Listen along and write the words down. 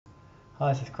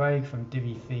Hi, this is Craig from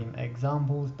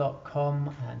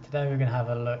DiviThemeExamples.com, and today we're going to have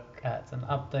a look at an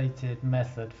updated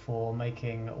method for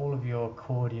making all of your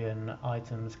accordion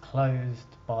items closed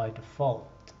by default.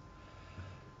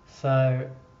 So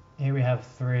here we have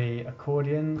three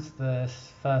accordions.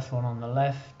 This first one on the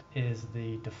left is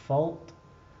the default.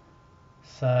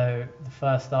 So the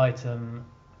first item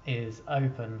is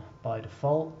open by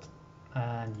default,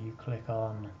 and you click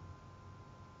on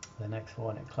the next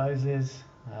one, it closes,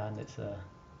 and it's a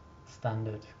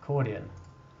standard accordion.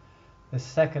 The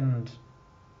second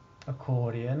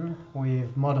accordion,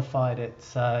 we've modified it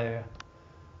so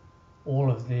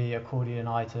all of the accordion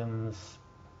items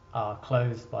are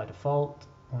closed by default.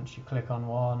 Once you click on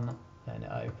one, then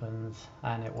it opens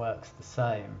and it works the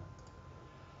same.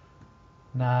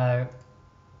 Now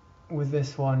with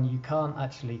this one you can't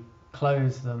actually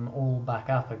close them all back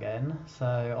up again,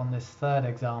 so on this third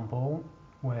example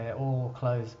we're all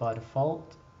closed by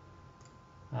default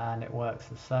and it works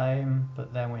the same,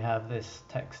 but then we have this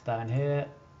text down here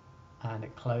and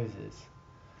it closes.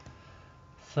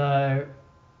 So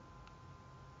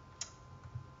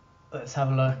let's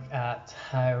have a look at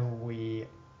how we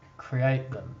create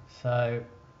them. So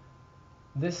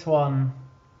this one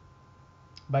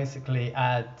basically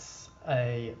adds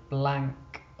a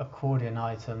blank accordion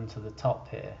item to the top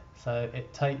here. So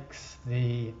it takes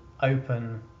the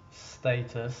open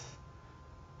status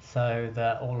so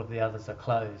that all of the others are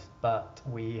closed, but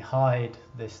we hide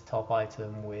this top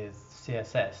item with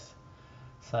CSS.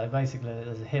 So basically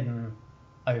there's a hidden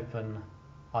open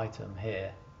item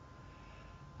here.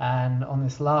 And on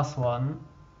this last one,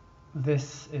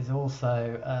 this is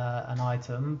also an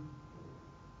item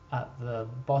at the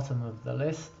bottom of the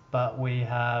list, but we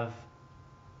have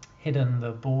hidden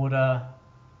the border,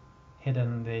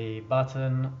 hidden the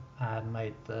button, and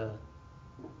made the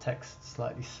text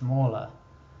slightly smaller.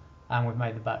 And we've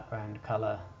made the background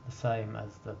color the same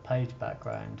as the page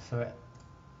background, so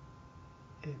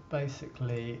it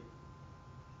basically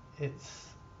it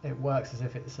works as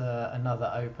if it's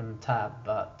another open tab,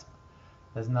 but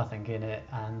there's nothing in it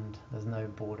and there's no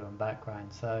border and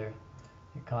background, so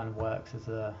it kind of works as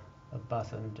a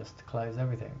button just to close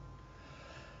everything.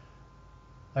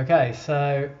 Okay,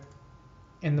 so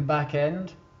in the back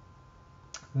end,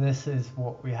 this is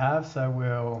what we have, so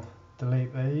we'll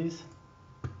delete these.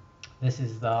 This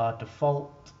is our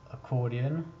default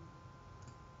accordion,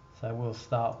 so we'll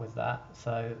start with that.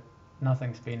 So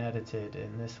nothing's been edited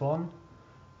in this one,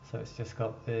 so it's just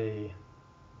got the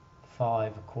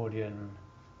 5 accordion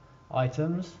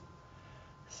items.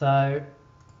 So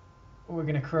we're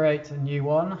going to create a new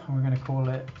one and we're going to call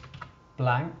it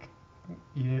blank.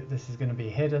 This is going to be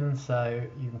hidden, so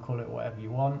you can call it whatever you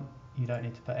want. You don't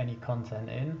need to put any content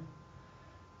in.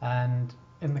 And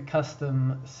in the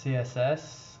custom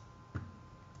CSS,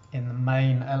 in the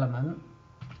main element,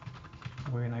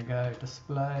 we're going to go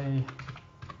display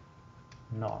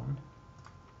none,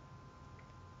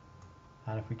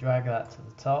 and if we drag that to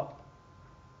the top,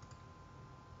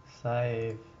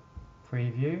 save,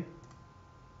 preview,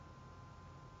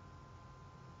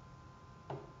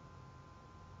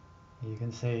 you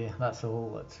can see that's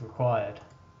all that's required,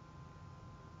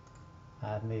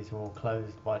 and these are all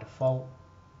closed by default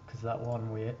because that one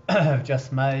we have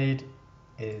just made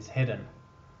is hidden.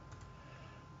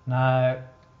 Now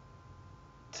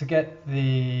to get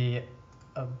the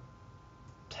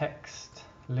text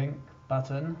link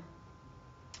button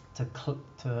to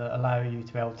allow you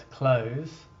to be able to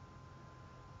close,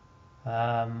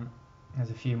 there's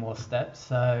a few more steps.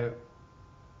 So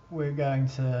we're going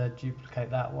to duplicate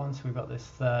that one, so we've got this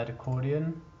third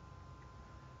accordion,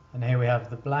 and here we have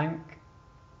the blank,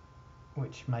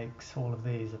 which makes all of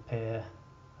these appear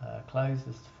closed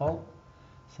as default.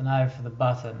 So now for the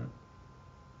button,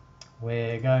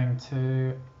 we're going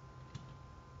to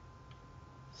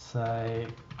say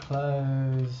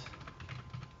close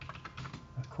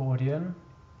accordion,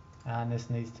 and this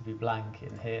needs to be blank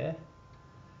in here.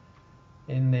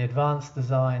 In the advanced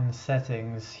design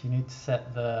settings, you need to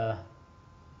set the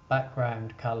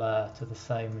background color to the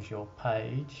same as your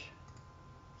page.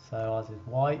 So ours is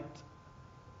white,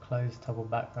 close toggle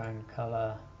background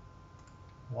color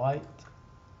white,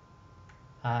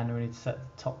 and we need to set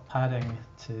the top padding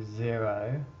to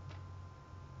 0,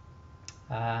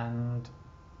 and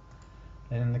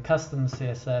in the custom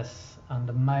CSS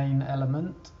under main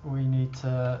element we need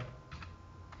to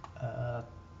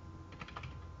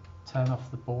turn off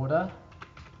the border,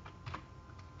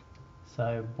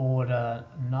 so border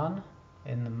none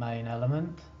in the main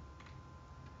element,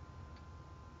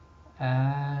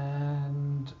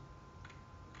 and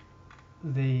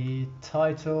the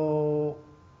title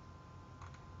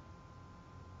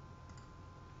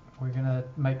we're going to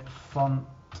make the font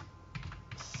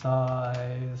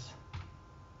size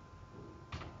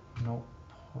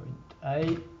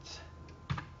 0.8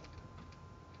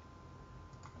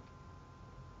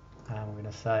 and we're going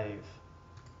to save.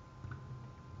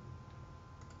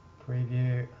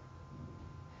 Preview.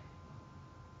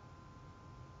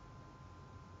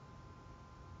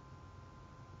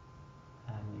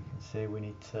 And you can see we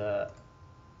need to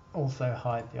also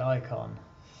hide the icon.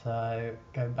 So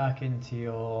go back into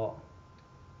your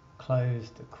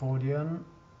closed accordion.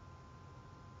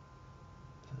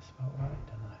 Is that spelled right?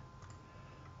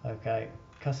 Don't know. Okay,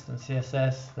 custom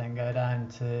CSS, then go down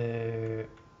to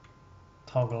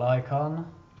toggle icon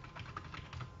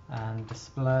and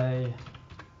display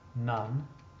none.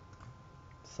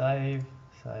 Save,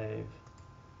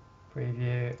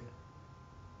 preview.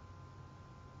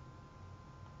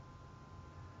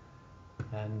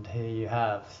 And here you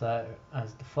have, so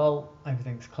as default,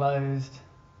 everything's closed.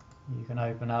 You can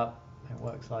open up, it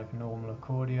works like a normal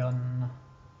accordion.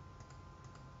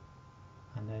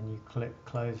 And then you click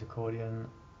close accordion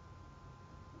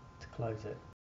to close it.